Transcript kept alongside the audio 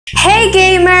Hey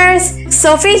gamers!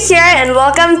 Sophie here and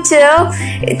welcome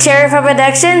to Cherry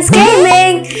Productions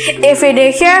Gaming! If you're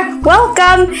new here,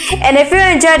 welcome! And if you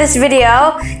enjoyed this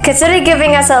video, consider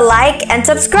giving us a like and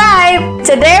subscribe!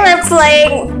 Today we're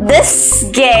playing this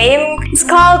game. It's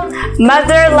called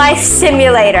Mother Life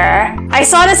Simulator. I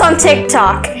saw this on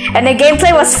TikTok and the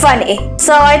gameplay was funny.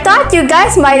 So I thought you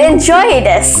guys might enjoy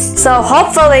this. So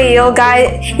hopefully you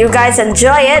guys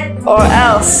enjoy it or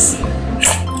else.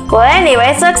 Well,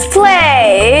 anyways, let's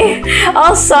play!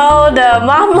 Also, the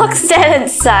mom looks dead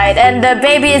inside, and the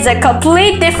baby is a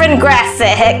complete different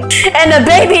graphic. And the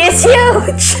baby is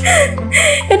huge!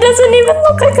 It doesn't even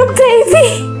look like a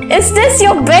baby! Is this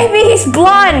your baby? He's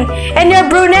blonde, and you're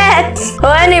brunette!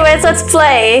 Well, anyways, let's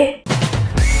play.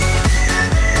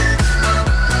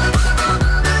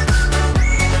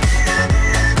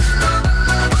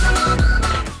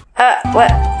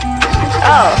 What?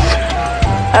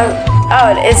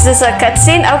 Oh, is this a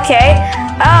cutscene? Okay.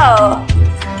 Oh,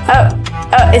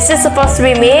 is this supposed to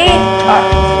be me?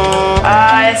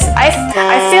 I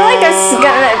feel like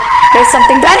there's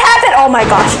something bad happened. Oh my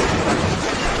gosh.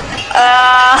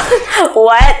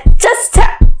 What?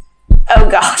 Oh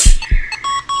gosh.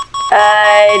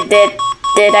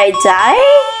 Did I die?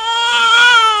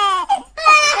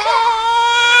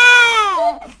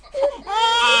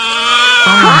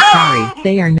 I'm sorry,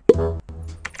 they are.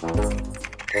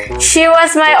 She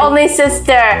was my only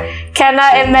sister.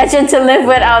 Cannot imagine to live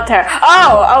without her.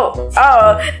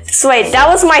 So wait, that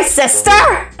was my sister?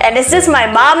 And is this my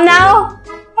mom now?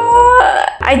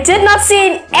 I did not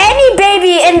see any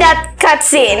baby in that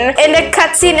cutscene. In the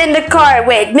cutscene in the car.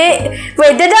 Wait,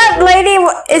 did that lady,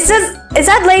 is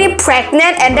that lady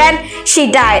pregnant and then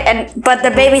she died but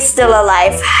the baby's still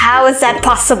alive? How is that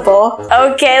possible?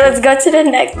 Okay, let's go to the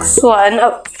next one.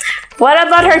 Oh. What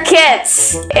about her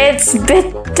kids? It's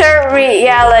bitter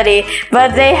reality,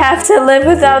 but they have to live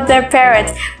without their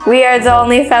parents. We are the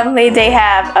only family they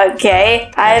have, okay?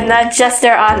 I am not just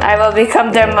their aunt. I will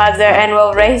become their mother and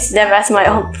will raise them as my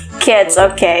own kids,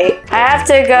 okay? I have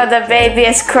to go. The baby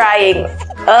is crying.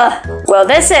 Ugh. Well,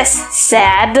 this is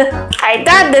sad. I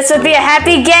thought this would be a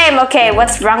happy game. Okay,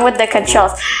 what's wrong with the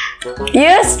controls?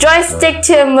 Use joystick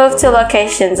to move to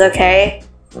locations, okay?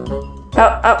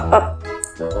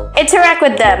 Interact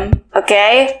with them,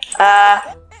 okay?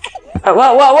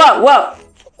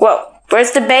 Whoa.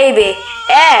 Where's the baby?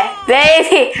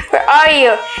 Baby, where are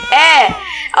you?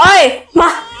 Oi,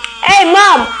 hey,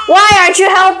 Mom, why aren't you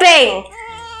helping?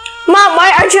 Mom,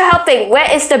 why aren't you helping? Where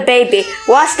is the baby?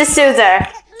 Wash the soother.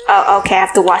 Oh, okay, I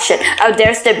have to wash it. Oh,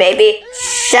 there's the baby.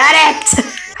 Shut it!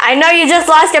 I know you just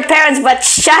lost your parents, but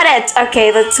shut it!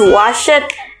 Okay, let's wash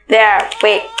it. There,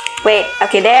 wait,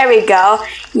 okay, there we go.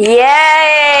 Yay!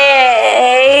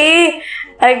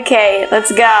 Okay,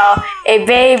 let's go. Hey,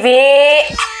 baby.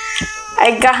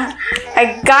 I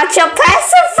got your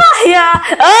pacifier.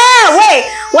 Oh, wait,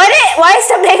 why is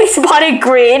the baby's body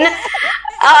green?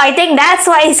 Oh, I think that's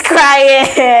why he's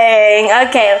crying.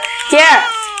 Okay,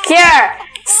 here.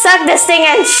 Suck this thing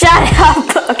and shut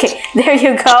up. Okay, there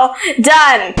you go.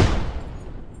 Done.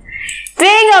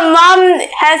 Being a mom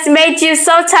has made you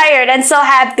so tired and so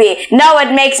happy. No,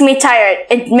 it makes me tired.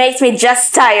 It makes me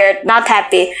just tired, not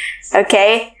happy.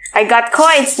 Okay, I got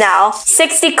coins now.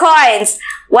 60 coins.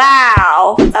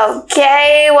 Wow.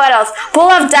 Okay, what else? Pull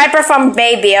off diaper from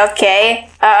baby, okay.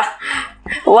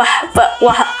 What?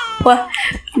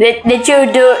 Did you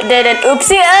did an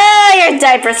oopsie? Your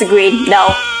diaper's green.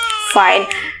 No, fine.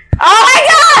 Oh my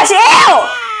gosh, ew!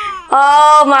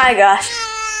 Oh my gosh.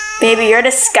 Baby, you're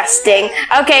disgusting.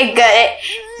 Okay, good.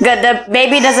 The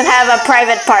baby doesn't have a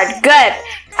private part. Good.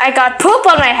 I got poop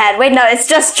on my head. Wait, no, it's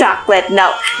just chocolate.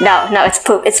 No, it's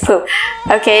poop. It's poop.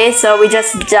 Okay, so we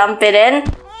just dump it in.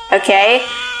 Okay,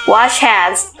 wash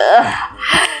hands. Ugh.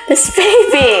 This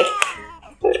baby.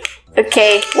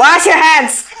 Okay, wash your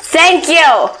hands. Thank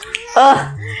you.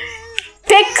 Ugh.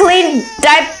 Pick clean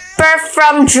diaper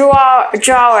from drawer,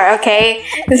 okay?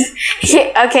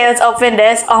 Okay, let's open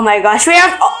this. Oh my gosh, we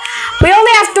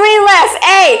only have 3 left.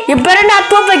 Hey, you better not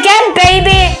poop again,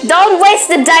 baby. Don't waste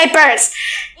the diapers.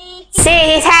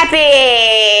 See, he's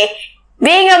happy.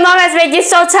 Being a mom has made you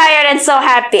so tired and so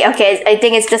happy. Okay, I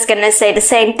think it's just gonna say the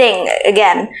same thing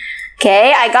again.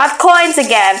 Okay, I got coins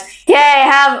again. Yay, I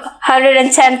have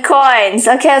 110 coins.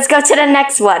 Okay, let's go to the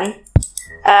next one.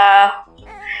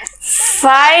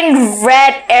 Find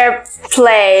red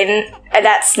airplane.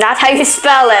 That's not how you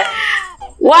spell it.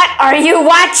 What are you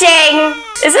watching?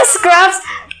 Is this Scrubs?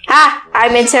 Ha!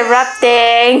 I'm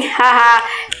interrupting. Haha.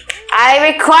 I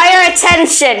require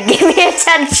attention. Give me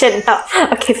attention. No.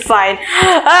 Okay, fine.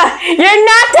 You're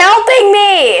not helping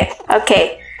me.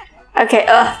 Okay. Okay,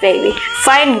 baby.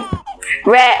 Find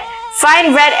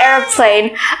red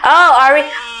airplane. Oh,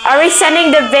 are we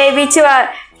sending the baby to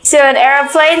an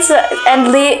airplane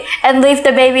and leave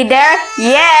the baby there?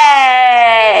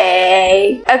 Yay!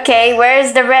 Okay,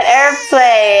 where's the red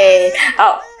airplane?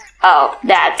 Oh,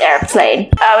 that airplane.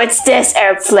 Oh, it's this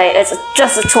airplane. It's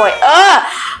just a toy.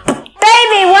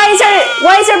 Baby, why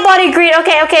is your body green?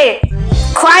 Okay.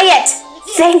 Quiet.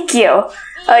 Thank you.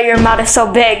 Oh, your mouth is so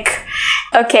big.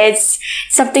 Okay, it's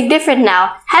something different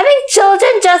now. Having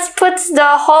children just puts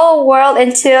the whole world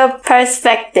into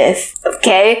perspective.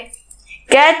 Okay.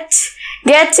 Get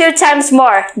 2 times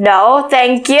more. No,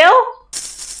 thank you.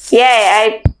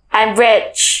 Yay, I'm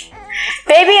rich.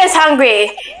 Baby is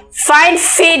hungry. Find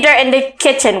feeder in the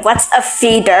kitchen. What's a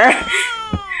feeder?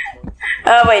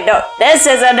 Oh wait, no. This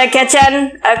isn't the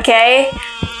kitchen. Okay.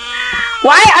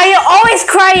 Why are you always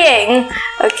crying?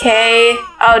 Okay.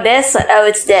 Oh,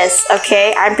 it's this.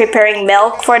 Okay, I'm preparing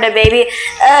milk for the baby.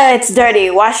 It's dirty.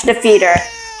 Wash the feeder.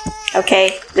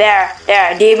 Okay, there.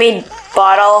 Do you mean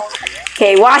bottle?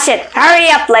 Okay, wash it. Hurry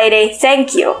up, lady.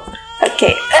 Thank you.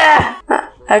 Okay.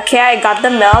 Okay, I got the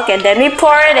milk and then we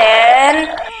pour it in.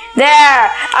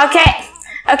 There.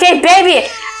 Okay, baby.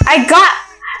 I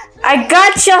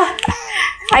got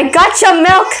your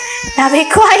milk. Now be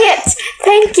quiet.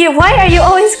 Thank you. Why are you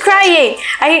always crying?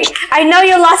 I know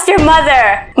you lost your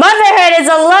mother. Motherhood is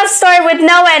a love story with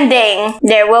no ending.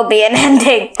 There will be an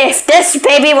ending if this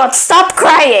baby won't stop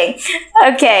crying.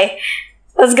 Okay.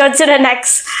 Let's go to the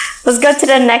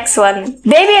next one.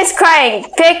 Baby is crying.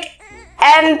 Pick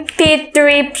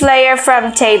MP3 player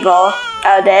from table.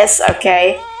 Oh, this.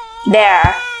 Okay.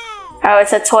 There. Oh,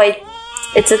 it's a toy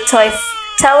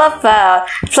telephone.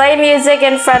 Play music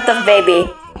in front of baby.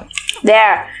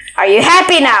 There. Are you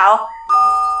happy now?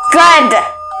 Good.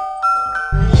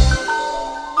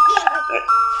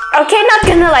 Okay, not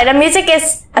gonna lie, the music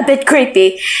is a bit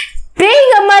creepy.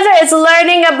 Being a mother is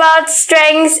learning about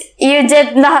strengths you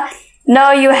did not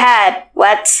know you had.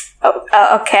 What?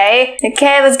 Okay.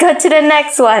 Okay, let's go to the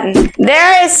next one.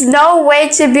 There is no way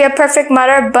to be a perfect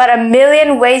mother, but a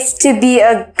million ways to be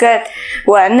a good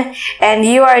one. And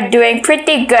you are doing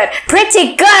pretty good.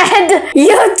 Pretty good?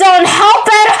 You don't help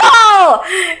at all!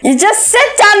 You just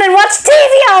sit down and watch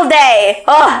TV all day.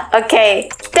 Oh, okay.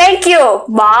 Thank you,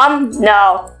 Mom.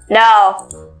 No,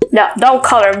 don't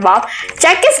call her Mom.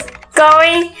 Jack is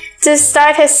going to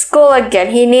start his school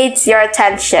again. He needs your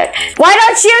attention. Why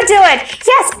don't you do it?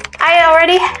 Yes, I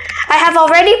have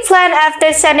already planned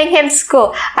after sending him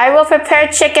school. I will prepare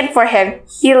chicken for him.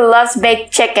 He loves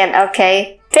baked chicken,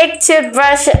 okay? Pick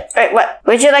toothbrush. Wait, what?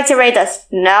 Would you like to rate us?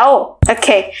 No.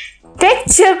 Okay. Pick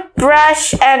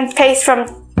toothbrush and paste from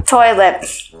toilet.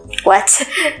 What?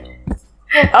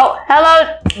 Oh,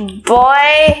 hello,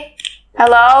 boy.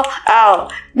 Hello? Oh,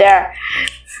 there.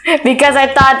 Because I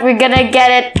thought we're gonna get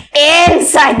it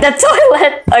inside the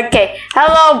toilet. Okay.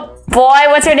 Hello, boy.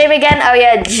 What's your name again? Oh,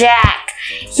 yeah, Jack.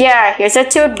 Here's a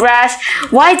toothbrush.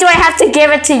 Why do I have to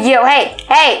give it to you?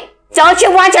 Hey. Don't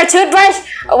you want your toothbrush?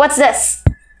 Oh, what's this?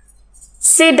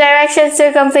 See directions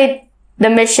to complete the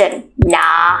mission.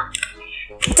 Nah.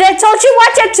 Don't you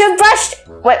want your toothbrush?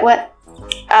 Wait, what?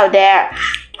 Oh, there.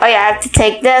 Oh yeah, I have to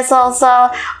take this also.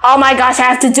 Oh my gosh, I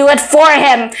have to do it for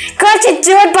him. Can't you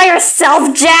do it by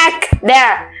yourself, Jack?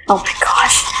 There. Oh my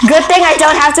gosh. Good thing I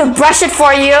don't have to brush it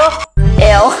for you.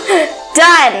 Ew.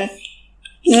 Done.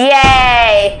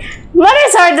 Yay.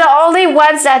 Mothers are the only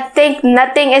ones that think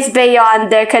nothing is beyond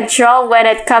their control when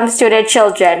it comes to their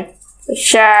children.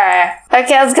 Sure.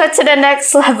 Okay, let's go to the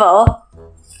next level.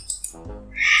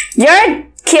 Your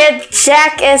kid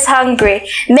Jack is hungry.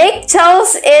 Make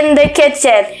toast in the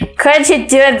kitchen. Couldn't you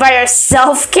do it by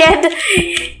yourself, kid?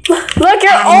 Look,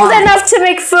 you're old enough to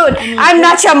make food. I'm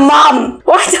not your mom.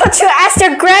 Why don't you ask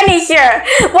your granny here?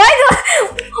 Why?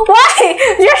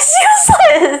 You're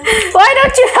useless. Why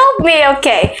don't you help me?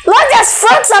 Okay. Look, there's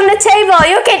fruits on the table.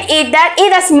 You can eat that.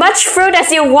 Eat as much fruit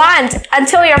as you want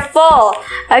until you're full.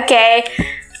 Okay.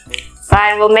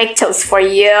 Fine, we'll make toast for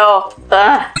you.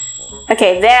 Ugh.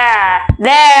 Okay, there.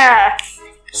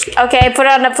 Okay, put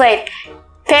it on the plate.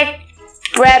 Pick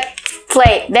bread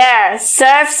plate. There.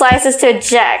 Serve slices to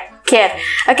Jack, kid.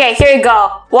 Okay, here you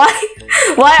go. Why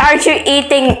aren't you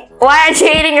eating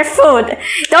your food?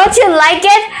 Don't you like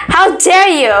it? How dare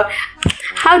you?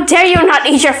 How dare you not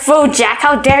eat your food, Jack?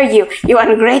 How dare you? You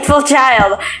ungrateful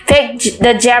child. Pick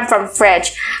the jam from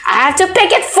fridge. I have to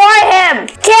pick it for him.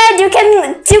 Kid, you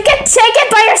can take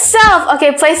it by yourself.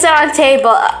 Okay, place it on table.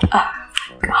 Oh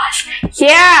my gosh.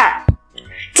 Here.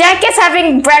 Jack is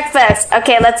having breakfast.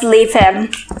 Okay, let's leave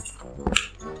him.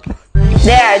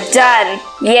 There, done.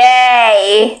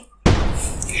 Yay.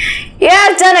 You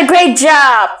have done a great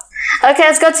job. Okay,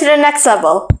 let's go to the next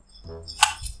level.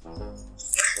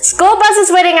 School bus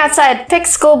is waiting outside. Pick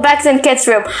school bags in kids'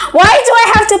 room. Why do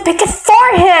I have to pick it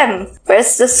for him?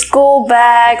 Where's the school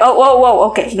bag? Oh, whoa.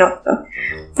 Okay, no.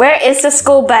 Where is the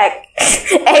school bag?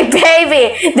 Hey,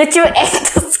 baby, did you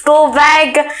eat the school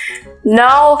bag?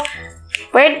 No.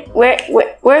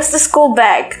 Where's the school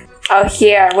bag? Oh,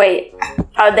 here. Wait.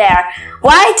 Oh, there.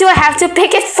 Why do I have to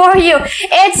pick it for you?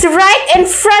 It's right in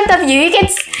front of you.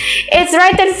 It's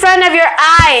right in front of your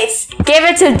eyes. Give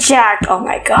it to Jack. Oh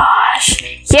my gosh.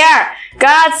 Here. Go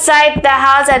outside the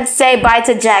house and say bye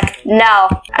to Jack. No.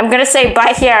 I'm gonna say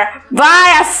bye here.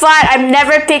 Bye. Have fun. I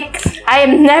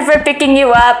am never picking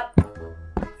you up.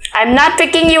 I'm not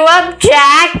picking you up,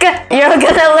 Jack. You're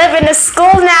gonna live in the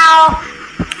school now.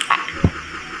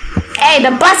 Hey,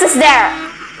 the bus is there.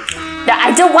 No,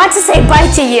 I don't want to say bye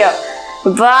to you.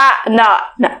 No.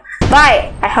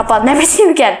 Bye. I hope I'll never see you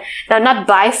again. No, not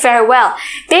bye. Farewell.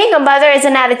 Being a mother is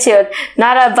an attitude,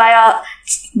 not a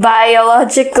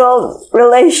biological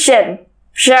relation.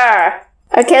 Sure.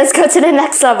 Okay, let's go to the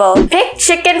next level. Pick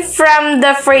chicken from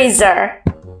the freezer.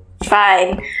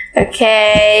 Fine.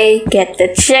 Okay, get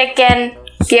the chicken.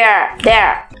 Here.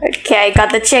 There. Okay,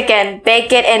 got the chicken.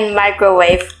 Bake it in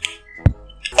microwave.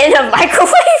 In a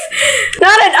microwave?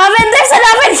 Not an oven? There's an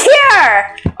oven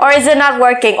here! Or is it not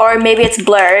working? Or maybe it's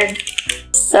blurred.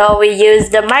 So we use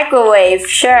the microwave.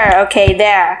 Sure, okay,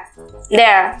 there.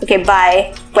 There. Okay,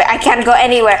 bye. Wait, I can't go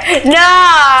anywhere.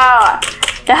 No!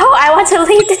 No, I want to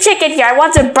leave the chicken here. I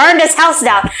want to burn this house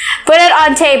down. Put it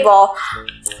on table.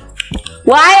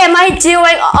 Why am I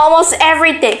doing almost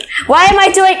everything? Why am I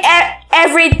doing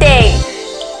everything?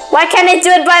 Why can't I do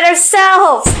it by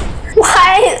themselves?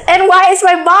 Why is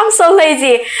my mom so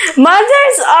lazy?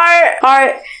 Mothers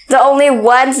are the only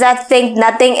ones that think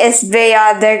nothing is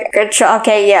beyond their control.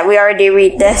 Okay, yeah, we already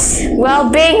read this. Well,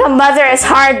 being a mother is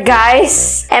hard,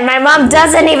 guys. And my mom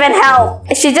doesn't even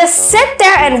help. She just sit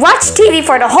there and watch TV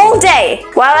for the whole day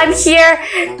while I'm here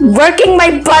working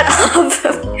my butt off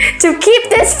to keep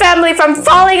this family from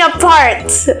falling apart.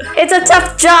 It's a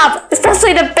tough job,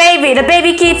 especially the baby. The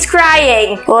baby keeps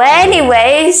crying. Well,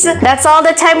 anyways, that's all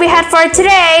the time we had for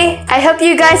today. I hope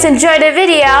you guys enjoyed the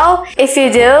video. If you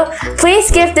do,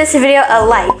 please give this video a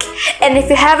like. And if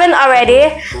you haven't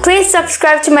already, please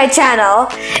subscribe to my channel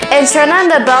and turn on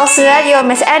the bell so that you won't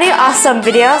miss any awesome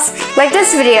videos like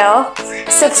this video.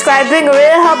 Subscribing will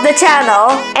really help the channel.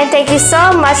 And thank you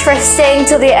so much for staying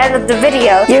till the end of the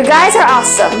video. You guys are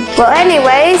awesome. Well,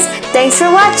 anyways, thanks for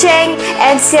watching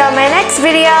and see you on my next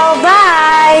video.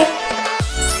 Bye!